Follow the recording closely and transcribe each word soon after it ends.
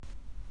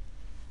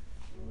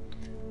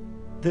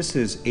This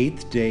is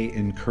Eighth Day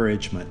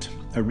Encouragement,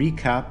 a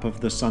recap of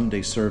the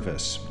Sunday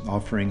service,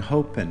 offering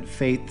hope and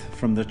faith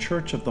from the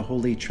Church of the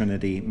Holy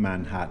Trinity,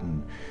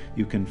 Manhattan.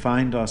 You can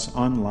find us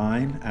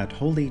online at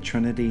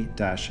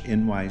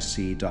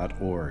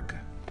holytrinity-nyc.org.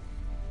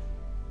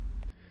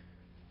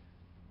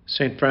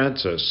 St.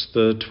 Francis,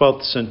 the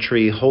 12th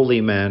century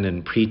holy man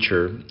and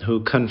preacher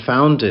who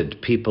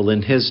confounded people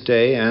in his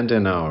day and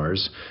in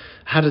ours,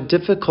 had a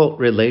difficult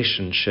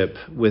relationship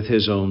with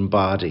his own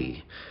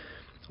body.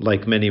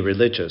 Like many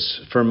religious,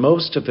 for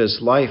most of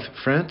his life,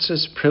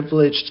 Francis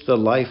privileged the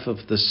life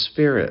of the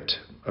Spirit,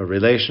 a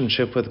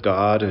relationship with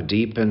God, a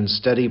deep and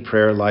steady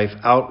prayer life,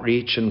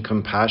 outreach and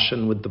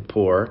compassion with the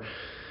poor,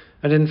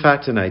 and in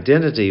fact an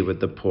identity with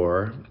the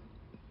poor.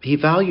 He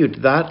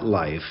valued that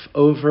life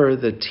over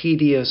the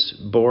tedious,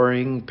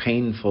 boring,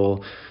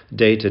 painful,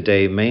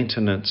 day-to-day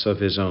maintenance of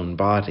his own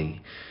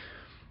body.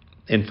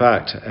 In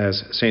fact,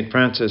 as St.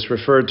 Francis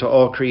referred to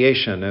all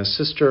creation as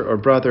sister or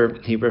brother,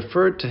 he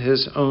referred to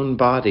his own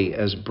body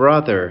as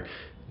brother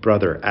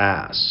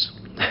ass.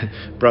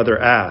 Brother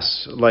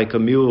ass, like a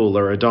mule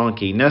or a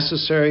donkey,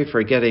 necessary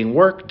for getting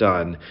work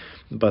done,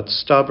 but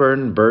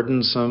stubborn,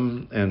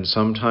 burdensome, and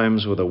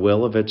sometimes with a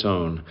will of its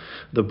own.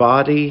 The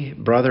body,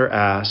 brother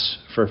ass,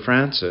 for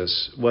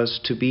Francis, was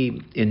to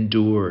be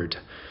endured.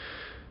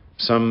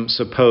 Some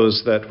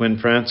suppose that when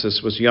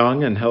Francis was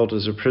young and held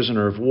as a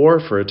prisoner of war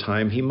for a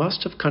time, he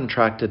must have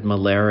contracted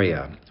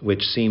malaria,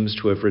 which seems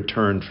to have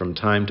returned from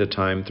time to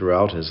time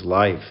throughout his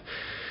life.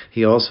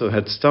 He also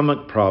had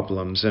stomach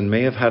problems and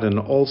may have had an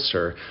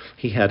ulcer.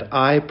 He had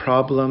eye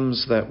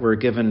problems that were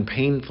given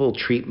painful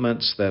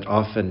treatments that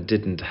often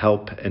didn't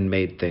help and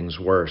made things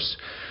worse.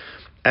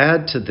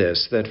 Add to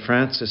this that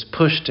Francis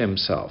pushed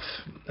himself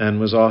and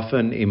was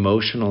often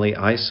emotionally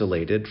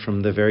isolated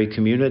from the very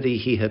community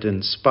he had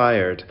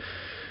inspired.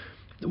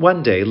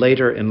 One day,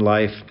 later in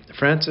life,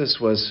 Francis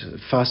was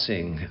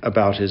fussing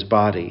about his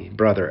body,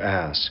 brother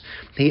ass.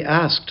 He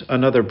asked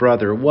another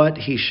brother what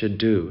he should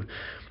do,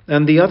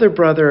 and the other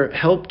brother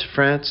helped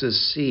Francis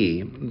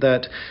see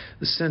that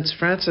since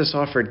Francis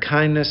offered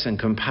kindness and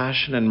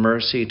compassion and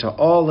mercy to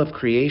all of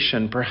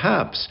creation,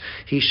 perhaps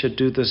he should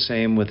do the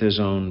same with his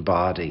own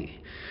body.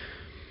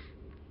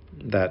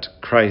 That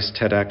Christ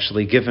had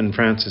actually given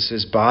Francis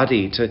his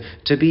body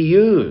to be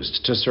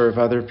used to serve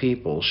other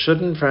people.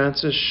 Shouldn't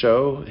Francis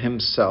show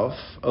himself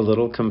a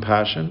little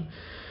compassion?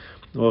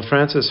 Well,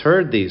 Francis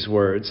heard these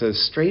words as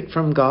straight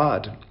from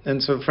God,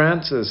 and so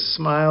Francis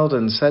smiled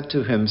and said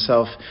to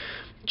himself,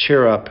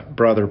 "Cheer up,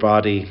 brother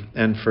body,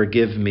 and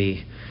forgive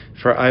me,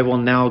 for I will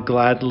now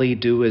gladly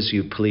do as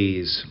you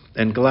please,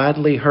 and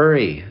gladly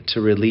hurry to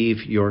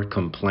relieve your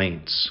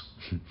complaints."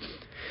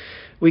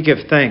 We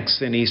give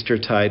thanks in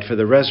Eastertide for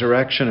the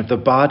resurrection of the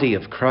body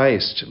of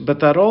Christ,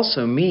 but that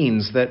also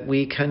means that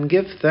we can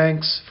give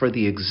thanks for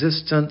the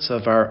existence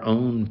of our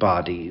own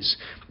bodies,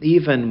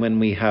 even when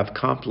we have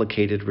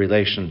complicated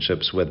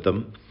relationships with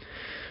them.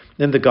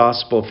 In the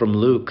Gospel from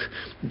Luke,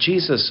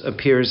 Jesus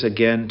appears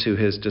again to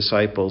his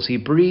disciples. He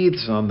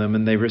breathes on them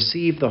and they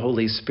receive the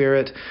Holy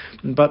Spirit.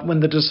 But when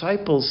the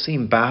disciples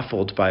seem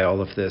baffled by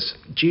all of this,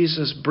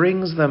 Jesus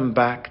brings them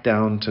back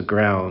down to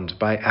ground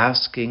by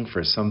asking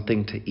for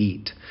something to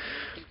eat.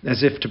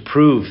 As if to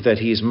prove that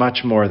he's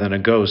much more than a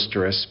ghost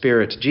or a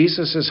spirit,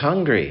 Jesus is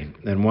hungry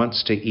and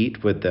wants to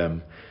eat with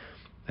them.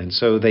 And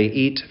so they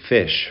eat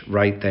fish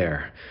right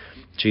there.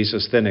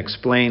 Jesus then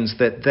explains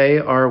that they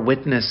are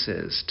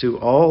witnesses to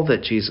all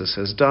that Jesus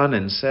has done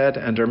and said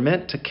and are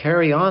meant to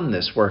carry on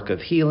this work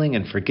of healing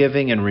and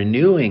forgiving and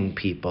renewing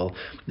people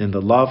in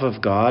the love of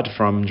God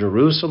from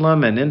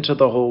Jerusalem and into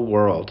the whole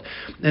world.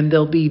 And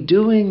they'll be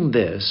doing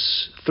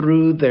this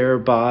through their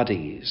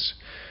bodies.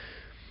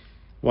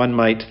 One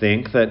might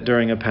think that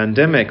during a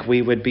pandemic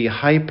we would be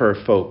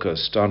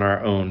hyper-focused on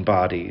our own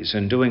bodies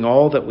and doing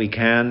all that we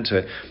can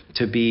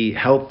to be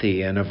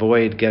healthy and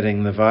avoid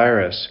getting the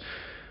virus.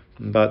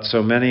 But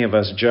so many of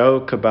us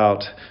joke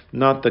about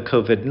not the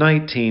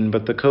COVID-19,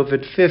 but the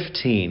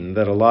COVID-15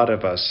 that a lot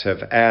of us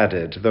have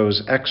added,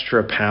 those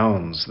extra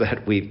pounds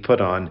that we've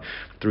put on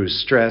through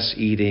stress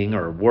eating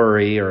or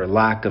worry or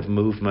lack of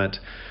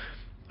movement.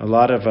 A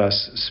lot of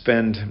us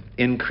spend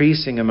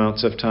increasing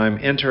amounts of time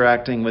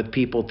interacting with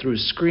people through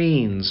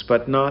screens,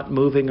 but not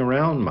moving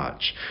around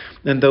much.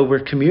 And though we're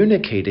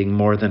communicating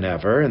more than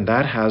ever, and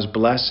that has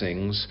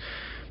blessings,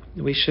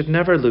 we should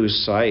never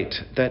lose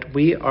sight that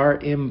we are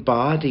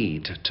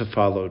embodied to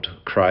follow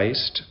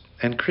Christ,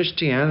 and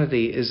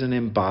Christianity is an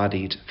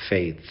embodied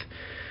faith.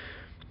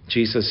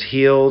 Jesus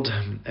healed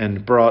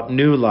and brought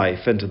new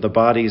life into the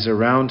bodies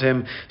around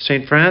him.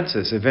 St.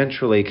 Francis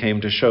eventually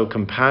came to show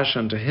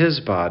compassion to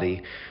his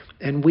body,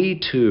 and we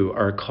too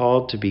are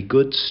called to be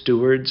good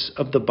stewards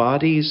of the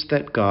bodies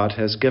that God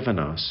has given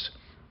us.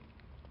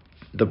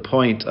 The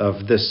point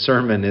of this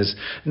sermon is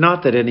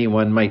not that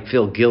anyone might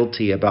feel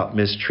guilty about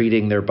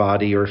mistreating their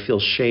body or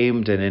feel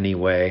shamed in any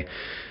way,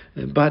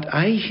 but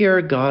I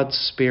hear God's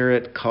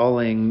Spirit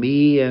calling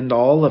me and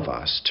all of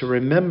us to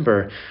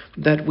remember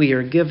that we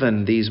are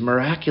given these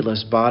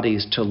miraculous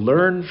bodies to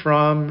learn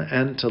from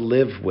and to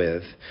live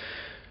with.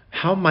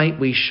 How might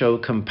we show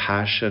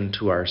compassion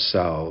to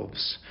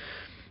ourselves?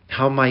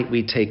 How might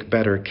we take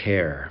better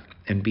care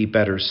and be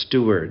better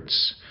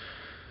stewards?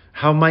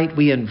 How might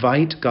we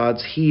invite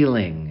God's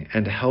healing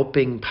and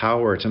helping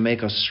power to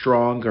make us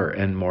stronger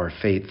and more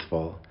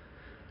faithful?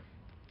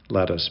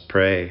 Let us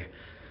pray.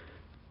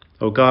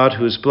 O God,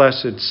 whose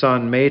blessed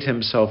Son made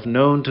himself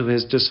known to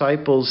his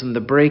disciples in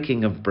the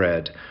breaking of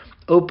bread,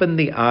 open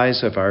the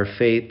eyes of our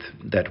faith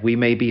that we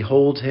may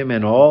behold him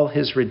in all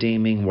his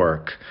redeeming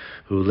work,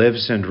 who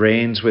lives and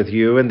reigns with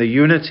you in the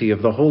unity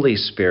of the Holy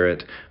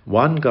Spirit,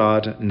 one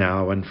God,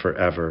 now and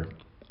forever.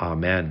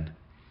 Amen.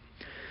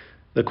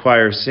 The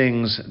choir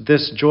sings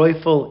This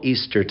Joyful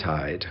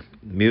Eastertide,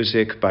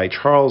 music by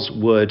Charles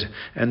Wood,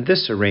 and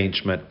this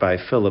arrangement by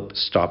Philip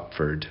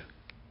Stopford.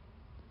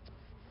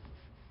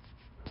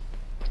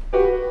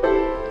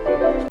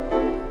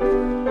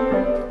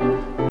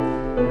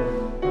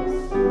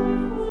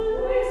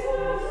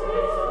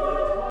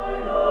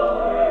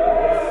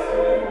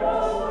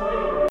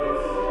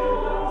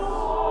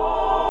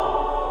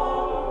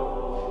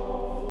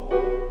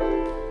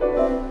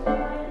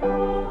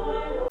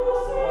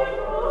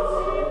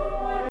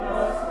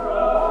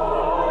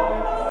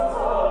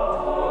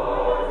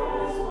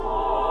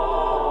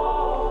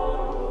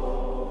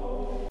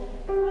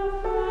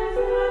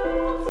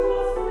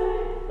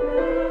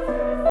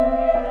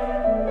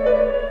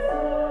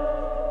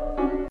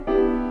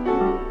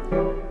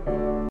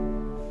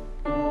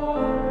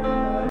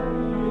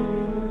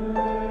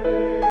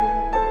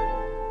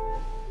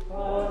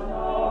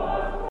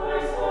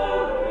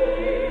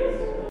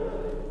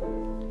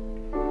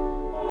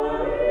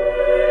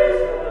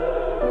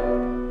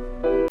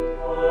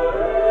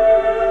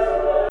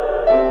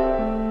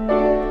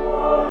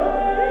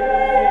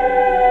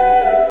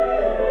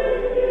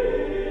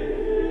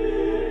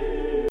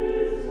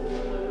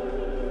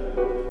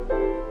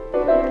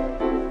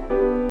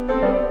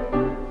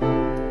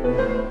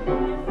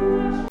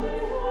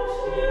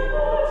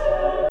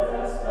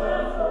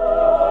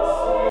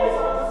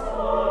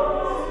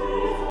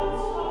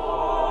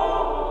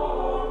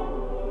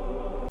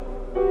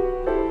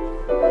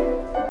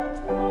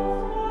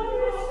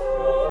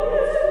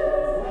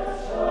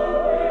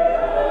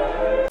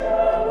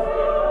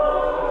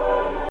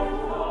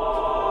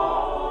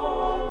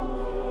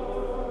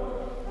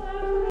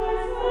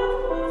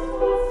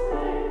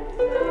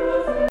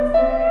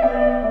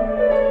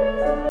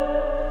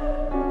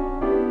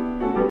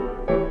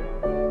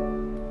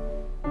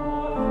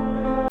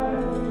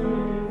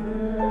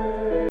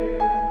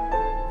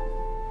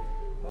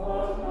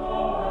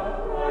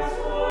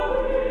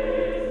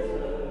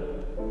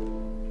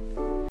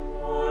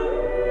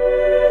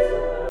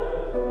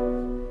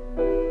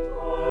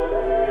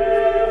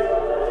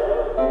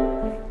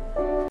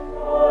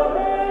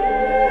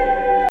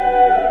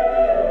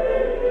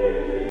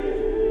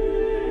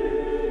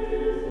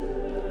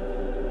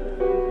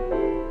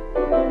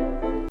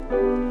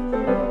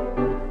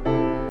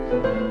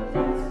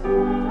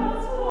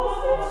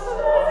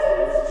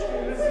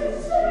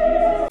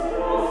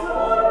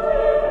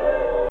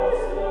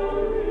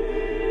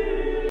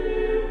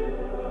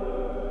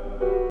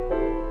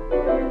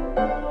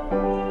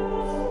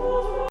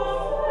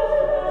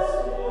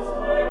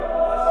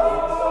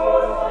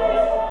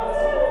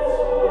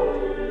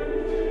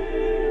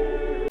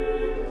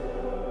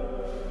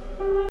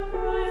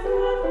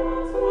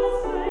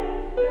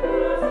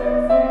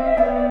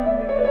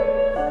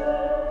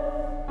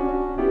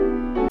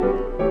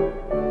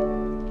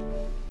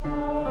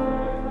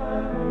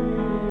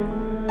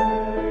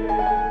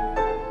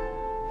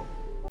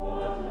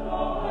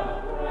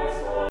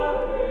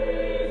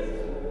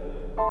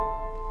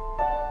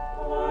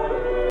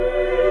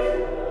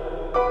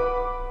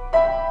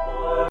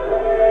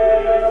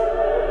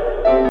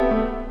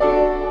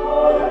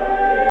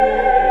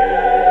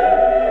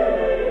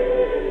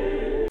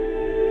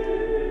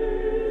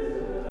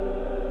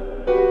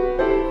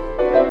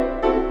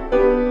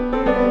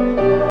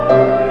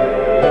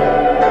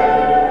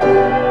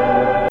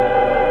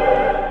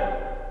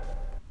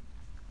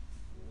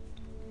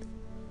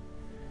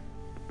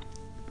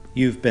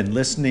 You've been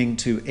listening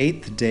to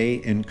Eighth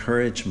Day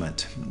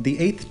Encouragement. The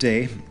eighth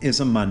day is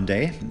a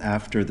Monday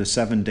after the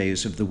 7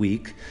 days of the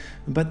week,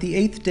 but the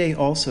eighth day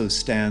also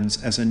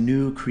stands as a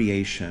new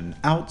creation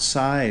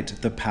outside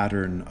the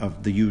pattern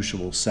of the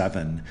usual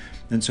 7.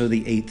 And so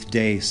the eighth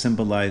day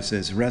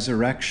symbolizes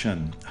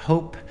resurrection,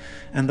 hope,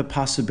 and the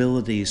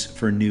possibilities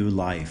for new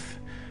life.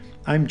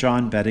 I'm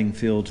John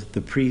Bedingfield,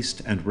 the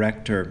priest and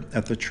rector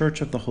at the Church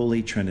of the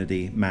Holy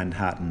Trinity,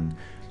 Manhattan.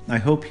 I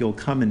hope you'll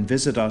come and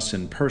visit us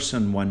in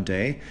person one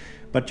day,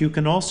 but you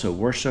can also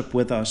worship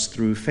with us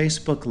through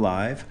Facebook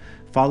Live,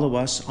 follow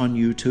us on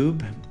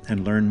YouTube,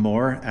 and learn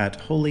more at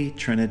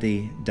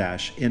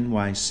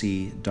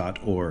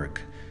holytrinity-nyc.org.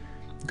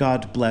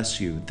 God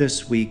bless you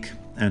this week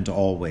and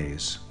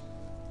always.